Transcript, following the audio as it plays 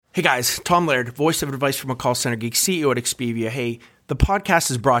Hey guys, Tom Laird, voice of advice from a call center geek, CEO at Expedia. Hey, the podcast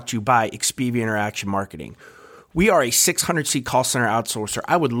is brought to you by Expedia Interaction Marketing. We are a 600-seat call center outsourcer.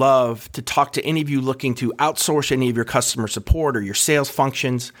 I would love to talk to any of you looking to outsource any of your customer support or your sales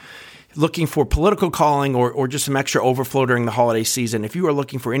functions, looking for political calling or just some extra overflow during the holiday season. If you are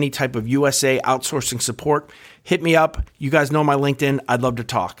looking for any type of USA outsourcing support, hit me up. You guys know my LinkedIn. I'd love to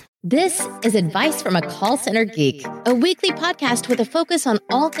talk. This is Advice from a Call Center Geek, a weekly podcast with a focus on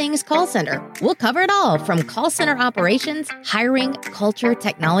all things call center. We'll cover it all from call center operations, hiring, culture,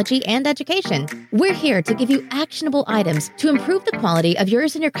 technology, and education. We're here to give you actionable items to improve the quality of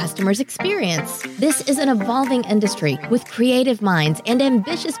yours and your customers' experience. This is an evolving industry with creative minds and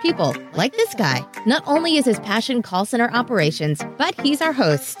ambitious people like this guy. Not only is his passion call center operations, but he's our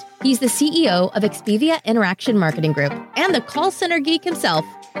host. He's the CEO of Expedia Interaction Marketing Group and the call center geek himself,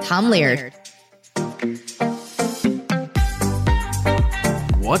 Tom Laird.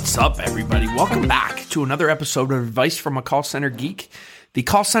 What's up, everybody? Welcome back to another episode of Advice from a Call Center Geek, the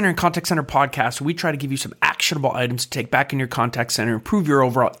call center and contact center podcast. We try to give you some actionable items to take back in your contact center, improve your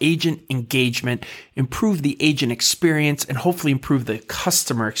overall agent engagement, improve the agent experience, and hopefully improve the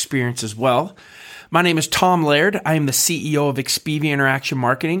customer experience as well. My name is Tom Laird. I am the CEO of Expedia Interaction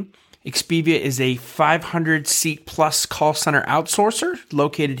Marketing. Expedia is a 500-seat plus call center outsourcer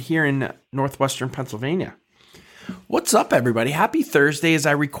located here in northwestern Pennsylvania. What's up, everybody? Happy Thursday as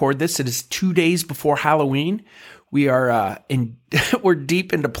I record this. It is 2 days before Halloween. We are we're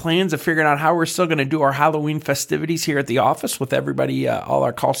deep into plans of figuring out how we're still going to do our Halloween festivities here at the office with everybody, all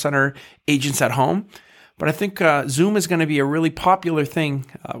our call center agents at home. But I think Zoom is going to be a really popular thing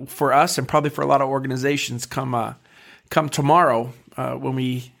for us and probably for a lot of organizations come tomorrow when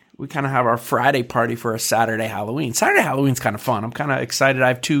we kind of have our Friday party for a Saturday Halloween. Saturday Halloween's kind of fun. I'm kind of excited. I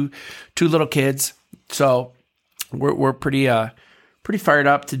have two little kids, so we're pretty fired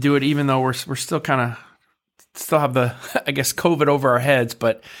up to do it. Even though we're still have the I guess COVID over our heads,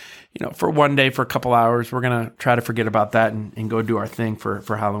 but for one day for a couple hours, we're gonna try to forget about that and go do our thing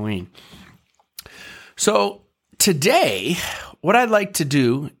for Halloween. So today, what I'd like to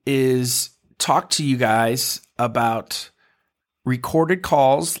do is talk to you guys about recorded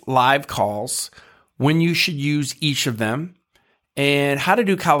calls, live calls, when you should use each of them, and how to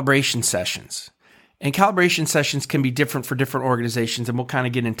do calibration sessions. And calibration sessions can be different for different organizations, and we'll kind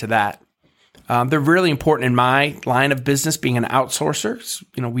of get into that. They're really important in my line of business, being an outsourcer.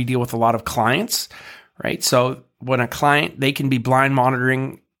 We deal with a lot of clients, right? So when a client, they can be blind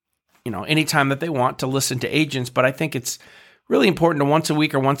monitoring anytime that they want to listen to agents. But I think it's really important to once a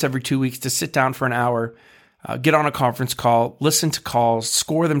week or once every 2 weeks to sit down for an hour, get on a conference call, listen to calls,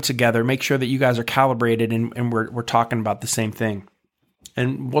 score them together, make sure that you guys are calibrated and we're talking about the same thing.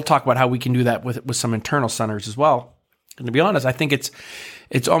 And we'll talk about how we can do that with some internal centers as well. And to be honest, I think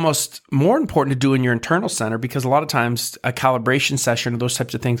it's almost more important to do in your internal center because a lot of times a calibration session or those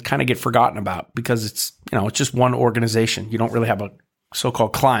types of things kind of get forgotten about because it's just one organization. You don't really have a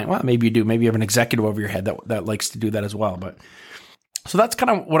so-called client. Well, maybe you do. Maybe you have an executive over your head that likes to do that as well. But so that's kind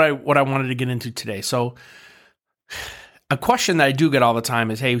of what I wanted to get into today. So a question that I do get all the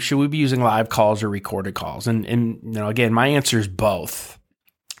time is, hey, should we be using live calls or recorded calls? And again, my answer is both.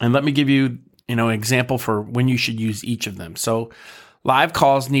 And let me give you, an example for when you should use each of them. So live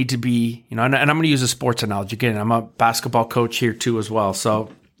calls need to be, and I'm going to use a sports analogy. Again, I'm a basketball coach here too as well. So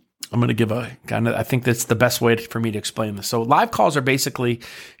I'm going to give I think that's the best way for me to explain this. So live calls are basically,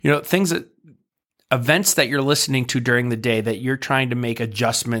 events that you're listening to during the day that you're trying to make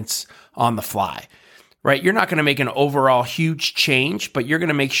adjustments on the fly, right? You're not going to make an overall huge change, but you're going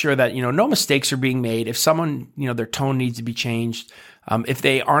to make sure that, no mistakes are being made. If someone, their tone needs to be changed, if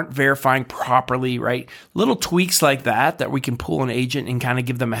they aren't verifying properly, right? Little tweaks like that we can pull an agent and kind of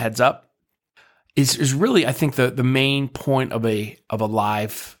give them a heads up is really, I think, the main point of a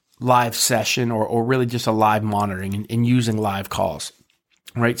live session or really just a live monitoring and using live calls,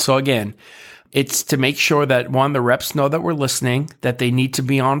 right? So again, it's to make sure that one, the reps know that we're listening, that they need to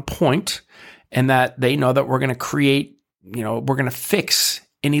be on point, and that they know that we're going to create, we're going to fix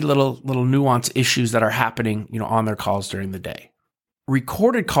any little nuance issues that are happening, on their calls during the day.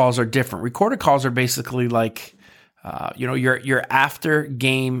 Recorded calls are different. Recorded calls are basically like, your after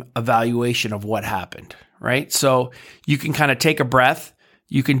game evaluation of what happened, right? So you can kind of take a breath.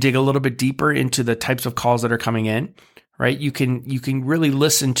 You can dig a little bit deeper into the types of calls that are coming in, right? You can really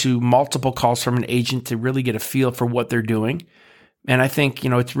listen to multiple calls from an agent to really get a feel for what they're doing. And I think,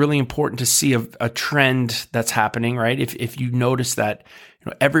 it's really important to see a trend that's happening, right? If you notice that,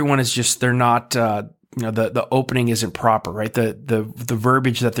 everyone is just, they're not the opening isn't proper, right? The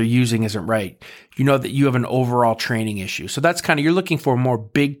verbiage that they're using isn't right. You know that you have an overall training issue. So that's you're looking for more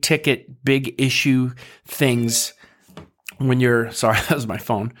big ticket, big issue things when sorry, that was my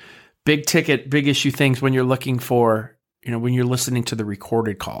phone. Big ticket, big issue things when you're looking for, when you're listening to the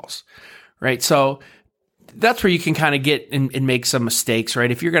recorded calls, right? So that's where you can kind of get and make some mistakes, right?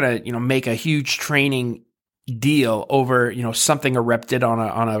 If you're going to, make a huge training deal over, something a rep did on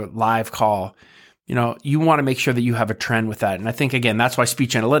a live call, you want to make sure that you have a trend with that. And I think, again, that's why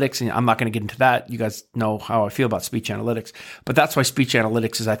speech analytics, and I'm not going to get into that. You guys know how I feel about speech analytics, but that's why speech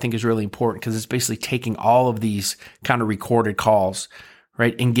analytics I think is really important, because it's basically taking all of these kind of recorded calls,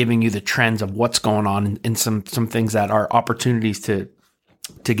 right, and giving you the trends of what's going on and some things that are opportunities to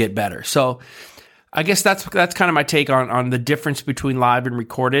get better. So I guess that's kind of my take on the difference between live and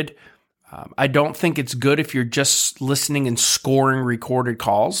recorded. I don't think it's good if you're just listening and scoring recorded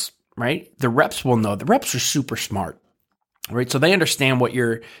calls, right? The reps will know. The reps are super smart, right? So they understand what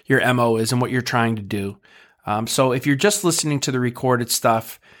your MO is and what you're trying to do. So if you're just listening to the recorded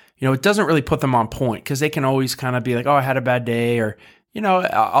stuff, it doesn't really put them on point, because they can always kind of be like, oh, I had a bad day, or,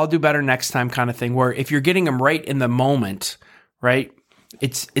 I'll do better next time kind of thing. Where if you're getting them right in the moment, right,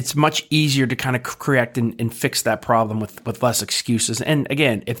 it's much easier to kind of correct and fix that problem with less excuses. And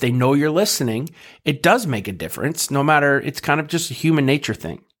again, if they know you're listening, it does make a difference, no matter, it's kind of just a human nature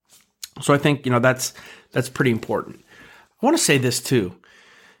thing. So I think, that's pretty important. I want to say this too.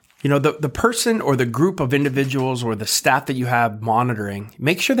 The person or the group of individuals or the staff that you have monitoring,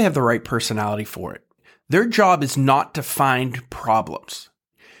 make sure they have the right personality for it. Their job is not to find problems.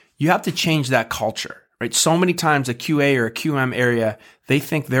 You have to change that culture, right? So many times a QA or a QM area, they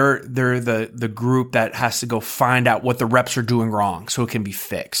think they're the group that has to go find out what the reps are doing wrong so it can be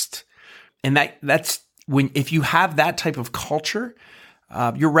fixed. And that's if you have that type of culture,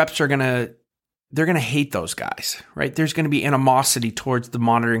 your reps they're going to hate those guys, right? There's going to be animosity towards the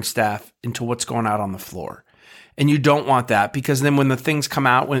monitoring staff into what's going out on the floor. And you don't want that, because then when the things come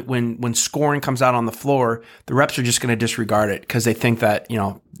out, when scoring comes out on the floor, the reps are just going to disregard it because they think that,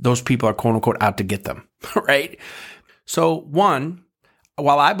 those people are quote unquote out to get them, right? So one,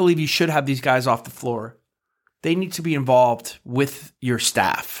 while I believe you should have these guys off the floor, they need to be involved with your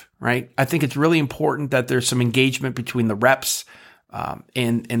staff, right? I think it's really important that there's some engagement between the reps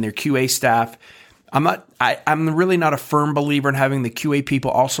and their QA staff. I'm really not a firm believer in having the QA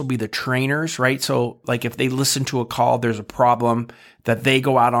people also be the trainers, right? So like if they listen to a call, there's a problem, that they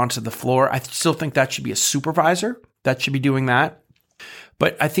go out onto the floor. I still think that should be a supervisor that should be doing that.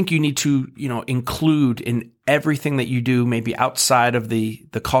 But I think you need to, include in everything that you do, maybe outside of the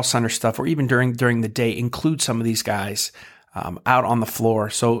call center stuff, or even during the day, include some of these guys out on the floor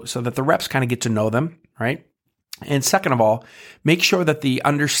so that the reps kind of get to know them, right? And second of all, make sure that the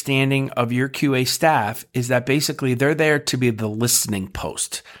understanding of your QA staff is that basically they're there to be the listening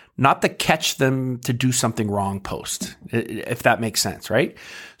post, not the catch them to do something wrong post, if that makes sense, right?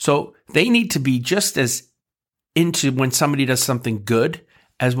 So they need to be just as into when somebody does something good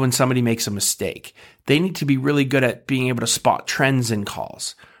as when somebody makes a mistake. They need to be really good at being able to spot trends in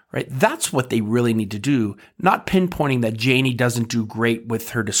calls, right? That's what they really need to do, not pinpointing that Janie doesn't do great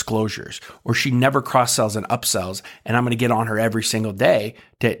with her disclosures, or she never cross-sells and upsells, and I'm going to get on her every single day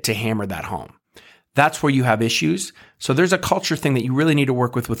to hammer that home. That's where you have issues. So there's a culture thing that you really need to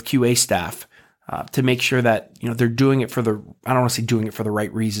work with QA staff to make sure that they're doing it I don't want to say doing it for the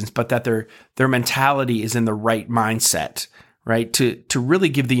right reasons, but that their mentality is in the right mindset, right? To really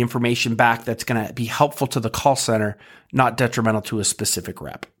give the information back that's going to be helpful to the call center, not detrimental to a specific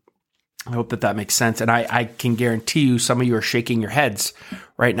rep. I hope that makes sense. And I can guarantee you some of you are shaking your heads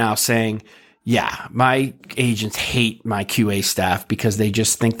right now saying, yeah, my agents hate my QA staff because they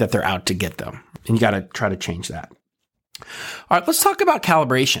just think that they're out to get them. And you got to try to change that. All right, let's talk about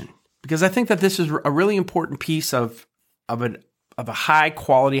calibration, because I think that this is a really important piece of a high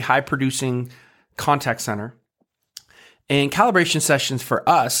quality, high producing contact center. And calibration sessions for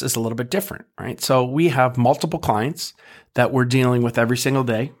us is a little bit different, right? So we have multiple clients that we're dealing with every single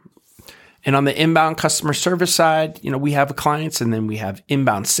day. And on the inbound customer service side, we have clients, and then we have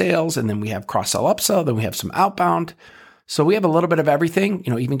inbound sales, and then we have cross-sell, upsell, then we have some outbound. So we have a little bit of everything,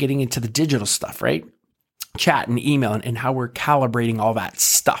 even getting into the digital stuff, right? Chat and email and how we're calibrating all that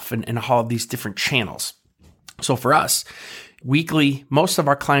stuff and all of these different channels. So for us, weekly, most of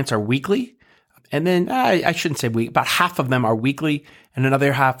our clients are weekly. And then I shouldn't say week, about half of them are weekly, and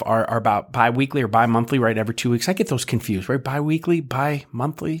another half are about bi-weekly or bi-monthly, right? Every 2 weeks. I get those confused, right? Bi-weekly,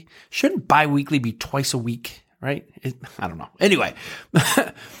 bi-monthly. Shouldn't bi-weekly be twice a week, right? I don't know. Anyway,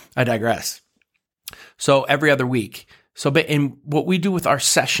 I digress. So every other week. And what we do with our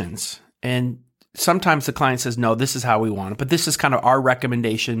sessions, and sometimes the client says, no, this is how we want it. But this is kind of our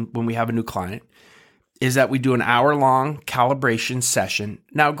recommendation when we have a new client, is that we do an hour-long calibration session.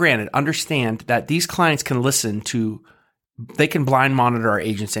 Now, granted, understand that these clients can they can blind monitor our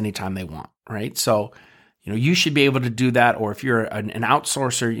agents anytime they want, right? So, you should be able to do that. Or if you're an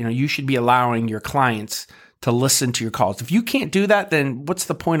outsourcer, you should be allowing your clients to listen to your calls. If you can't do that, then what's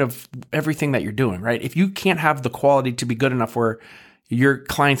the point of everything that you're doing, right? If you can't have the quality to be good enough where your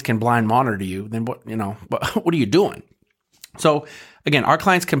clients can blind monitor you, then what are you doing? So again, our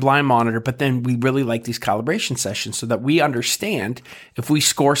clients can blind monitor, but then we really like these calibration sessions so that we understand if we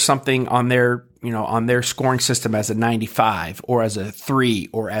score something on their scoring system as a 95 or as a 3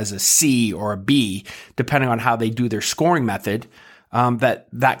 or as a C or a B, depending on how they do their scoring method,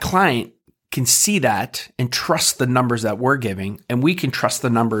 that client can see that and trust the numbers that we're giving, and we can trust the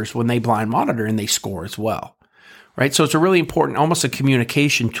numbers when they blind monitor and they score as well, right? So it's a really important, almost a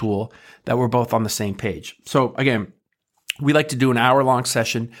communication tool that we're both on the same page. So again, we like to do an hour-long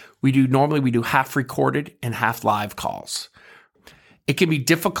session. Normally we do half recorded and half live calls. It can be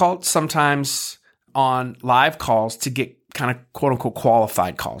difficult sometimes on live calls to get kind of quote unquote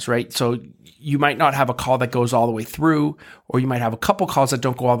qualified calls, right? So you might not have a call that goes all the way through, or you might have a couple calls that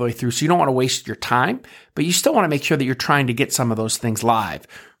don't go all the way through. So you don't want to waste your time, but you still want to make sure that you're trying to get some of those things live,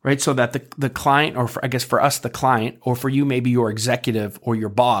 right? So that the client, or I guess for us, the client, or for you, maybe your executive or your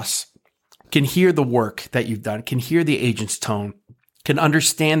boss, can hear the work that you've done, can hear the agent's tone, can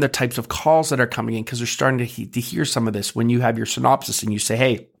understand the types of calls that are coming in, because they're starting to hear some of this when you have your synopsis and you say,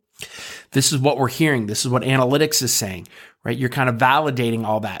 hey, this is what we're hearing. This is what analytics is saying, right? You're kind of validating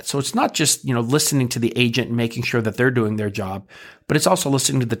all that. So it's not just, listening to the agent and making sure that they're doing their job, but it's also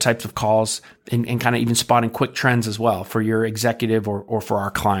listening to the types of calls and kind of even spotting quick trends as well for your executive or for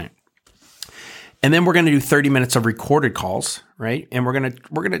our client. And then we're going to do 30 minutes of recorded calls, right? And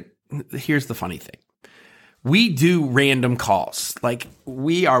here's the funny thing. We do random calls. Like,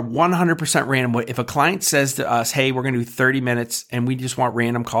 we are 100% random. If a client says to us, hey, we're going to do 30 minutes and we just want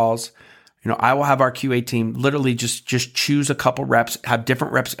random calls, I will have our QA team literally just choose a couple reps, have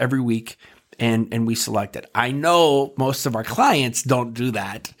different reps every week, and we select it. I know most of our clients don't do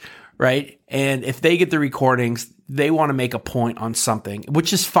that, right? And if they get the recordings, they want to make a point on something,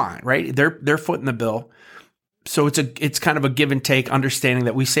 which is fine, right? They're footing the bill. So it's kind of a give and take, understanding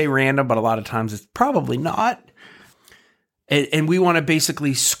that we say random, but a lot of times it's probably not. And we want to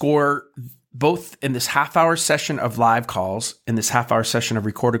basically score both in this half-hour session of live calls and this half-hour session of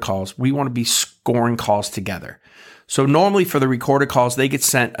recorded calls. We want to be scoring calls together. So normally for the recorded calls, they get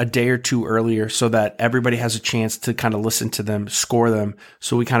sent a day or two earlier so that everybody has a chance to kind of listen to them, score them.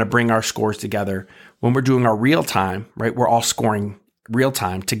 So we kind of bring our scores together. When we're doing our real time, right, we're all scoring real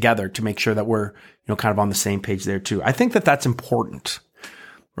time together to make sure that we're kind of on the same page there too. I think that that's important,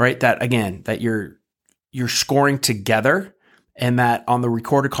 right? That again, that you're scoring together, and that on the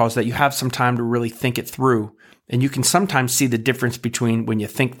recorded calls that you have some time to really think it through. And you can sometimes see the difference between when you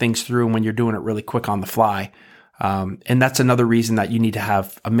think things through and when you're doing it really quick on the fly. And that's another reason that you need to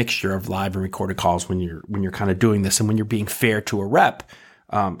have a mixture of live and recorded calls when you're kind of doing this, and when you're being fair to a rep,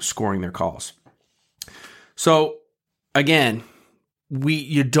 scoring their calls. So again,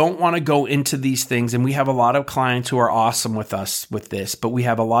 you don't want to go into these things, and we have a lot of clients who are awesome with us with this, but we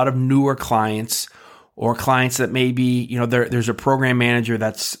have a lot of newer clients, or clients that maybe, there's a program manager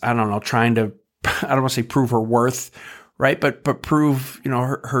that's, trying to, I don't want to say prove her worth, right? But prove,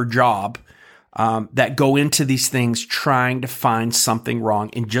 her job, that go into these things trying to find something wrong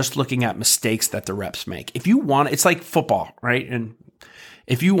and just looking at mistakes that the reps make. If you want, it's like football, right? And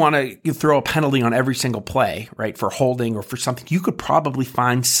if you want to throw a penalty on every single play, right, for holding or for something, you could probably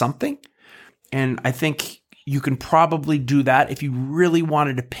find something. And I think you can probably do that. If you really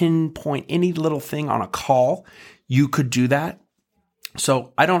wanted to pinpoint any little thing on a call, you could do that.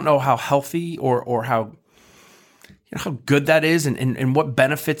 So I don't know how healthy or how good that is, and what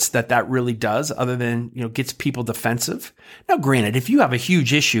benefits that really does, other than, gets people defensive. Now, granted, if you have a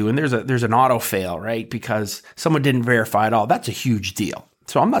huge issue and there's an auto fail, right, because someone didn't verify at all, that's a huge deal.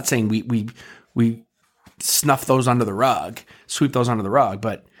 So I'm not saying we snuff those under the rug, sweep those under the rug,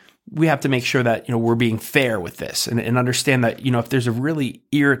 but we have to make sure that, we're being fair with this and understand that, if there's a really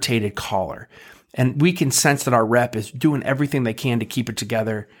irritated caller and we can sense that our rep is doing everything they can to keep it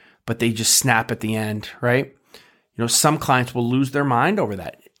together, but they just snap at the end, right? Some clients will lose their mind over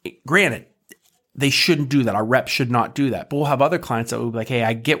that. Granted, they shouldn't do that. Our rep should not do that. But we'll have other clients that will be like, hey,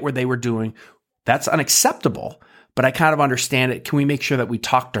 I get what they were doing. That's unacceptable, but I kind of understand it. Can we make sure that we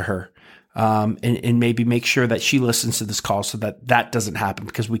talk to her and maybe make sure that she listens to this call so that doesn't happen,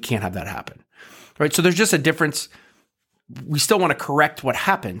 because we can't have that happen, right? So there's just a difference we still want to correct what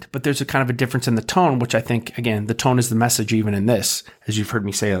happened, but there's a kind of a difference in the tone, which I think, again, the tone is the message even in this, as you've heard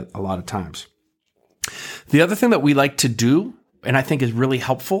me say a lot of times. The other thing that we like to do, and I think is really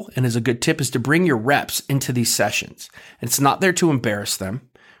helpful and is a good tip, is to bring your reps into these sessions. It's not there to embarrass them,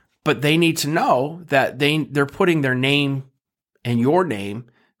 but they need to know that they're putting their name and your name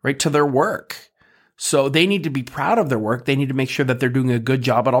right to their work. So they need to be proud of their work. They need to make sure that they're doing a good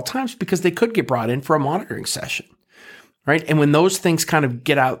job at all times, because they could get brought in for a monitoring session, right? And when those things kind of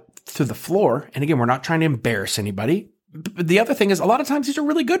get out to the floor, and again, we're not trying to embarrass anybody. But the other thing is, a lot of times these are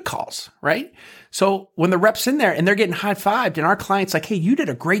really good calls, right? So when the rep's in there and they're getting high-fived and our client's like, hey, you did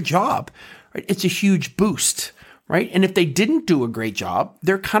a great job, right? It's a huge boost, right? And if they didn't do a great job,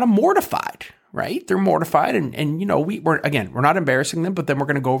 they're kind of mortified, right? They're mortified. And we're not embarrassing them, but then we're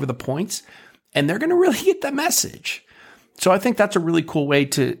going to go over the points and they're going to really get the message. So I think that's a really cool way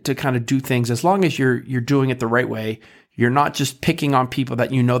to kind of do things. As long as you're doing it the right way, you're not just picking on people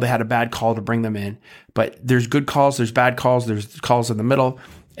that you know they had a bad call to bring them in, but there's good calls, there's bad calls, there's calls in the middle,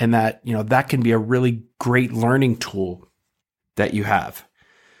 and that can be a really great learning tool that you have.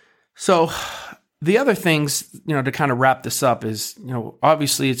 So the other things, to kind of wrap this up is,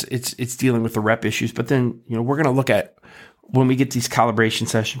 obviously it's dealing with the rep issues, but then, we're going to look at, when we get these calibration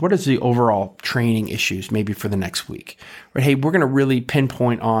sessions, what is the overall training issues maybe for the next week, right? Hey, we're going to really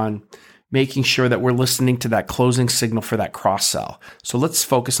pinpoint on making sure that we're listening to that closing signal for that cross sell. So let's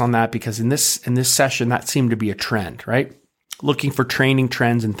focus on that, because in this session, that seemed to be a trend, right? Looking for training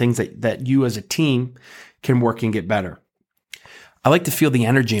trends and things that you as a team can work and get better. I like to feel the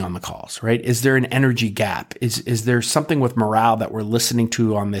energy on the calls, right? Is there an energy gap? Is there something with morale that we're listening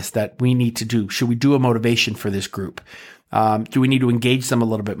to on this that we need to do? Should we do a motivation for this group? Do we need to engage them a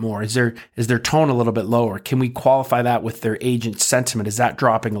little bit more? Is their tone a little bit lower? Can we qualify that with their agent sentiment? Is that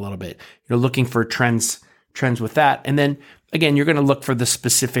dropping a little bit? Looking for trends with that. And then again, you're going to look for the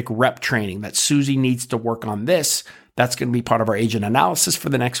specific rep training that Susie needs to work on this. That's going to be part of our agent analysis for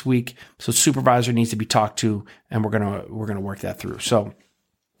the next week. So supervisor needs to be talked to, and we're going to work that through. So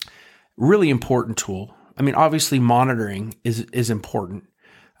really important tool. I mean, obviously monitoring is important.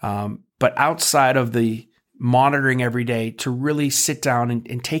 But outside of the monitoring every day, to really sit down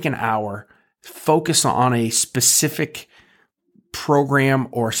and take an hour, focus on a specific program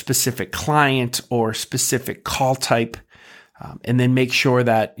or specific client or specific call type, and then make sure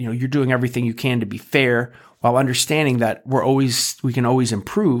that you're doing everything you can to be fair, while understanding that we can always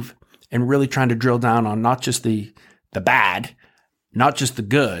improve, and really trying to drill down on not just the bad, not just the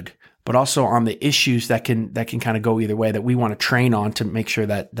good, but also on the issues that can kind of go either way, that we want to train on to make sure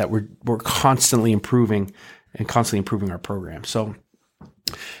that we're constantly improving and constantly improving our program. So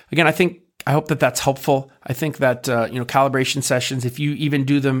again, I hope that that's helpful. I think that, calibration sessions, if you even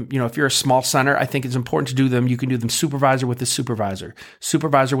do them, if you're a small center, I think it's important to do them. You can do them supervisor with a supervisor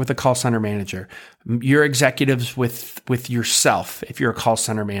with a call center manager, your executives with yourself, if you're a call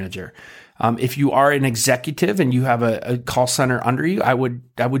center manager. If you are an executive and you have a call center under you, I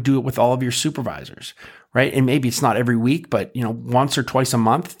would do it with all of your supervisors, right? And maybe it's not every week, but once or twice a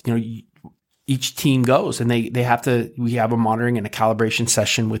month, each team goes and we have a monitoring and a calibration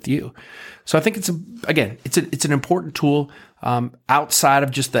session with you. So I think it's an important tool outside of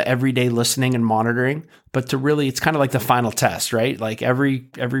just the everyday listening and monitoring, but to really, it's kind of like the final test, right? Like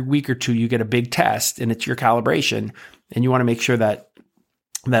every week or two, you get a big test and it's your calibration, and you want to make sure that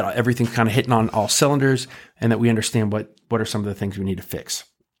everything's kind of hitting on all cylinders, and that we understand what are some of the things we need to fix.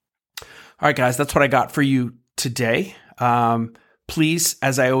 All right, guys, that's what I got for you today. Please,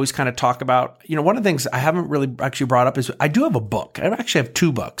 as I always kind of talk about, one of the things I haven't really actually brought up is I do have a book. I actually have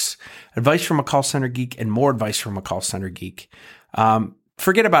 2 books, Advice from a Call Center Geek and More Advice from a Call Center Geek.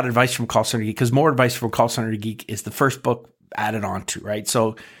 Forget about Advice from a Call Center Geek, because More Advice from a Call Center Geek is the first book added on to, right?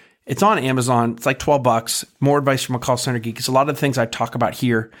 So it's on Amazon. It's like $12. More Advice from a Call Center Geek. It's a lot of the things I talk about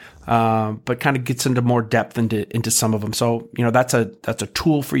here, but kind of gets into more depth into some of them. So, that's a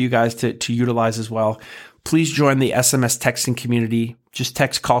tool for you guys to utilize as well. Please join the SMS texting community. Just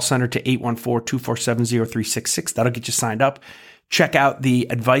text call center to 814-247-0366. That'll get you signed up. Check out the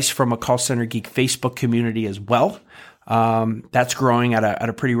Advice from a Call Center Geek Facebook community as well. That's growing at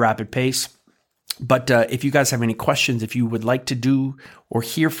a pretty rapid pace. But if you guys have any questions, if you would like to do or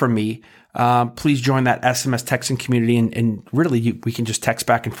hear from me, please join that SMS texting community. And really, we can just text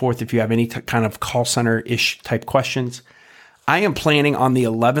back and forth if you have any kind of call center-ish type questions. I am planning on the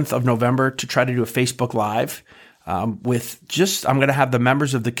 11th of November to try to do a Facebook Live I'm going to have the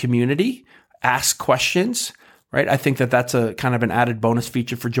members of the community ask questions, right? I think that that's a kind of an added bonus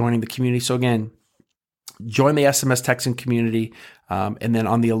feature for joining the community. So again, join the SMS texting community. And then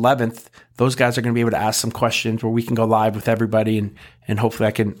on the 11th, those guys are going to be able to ask some questions where we can go live with everybody, and hopefully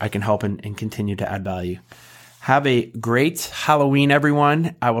I can help and continue to add value. Have a great Halloween,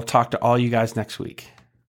 everyone. I will talk to all you guys next week.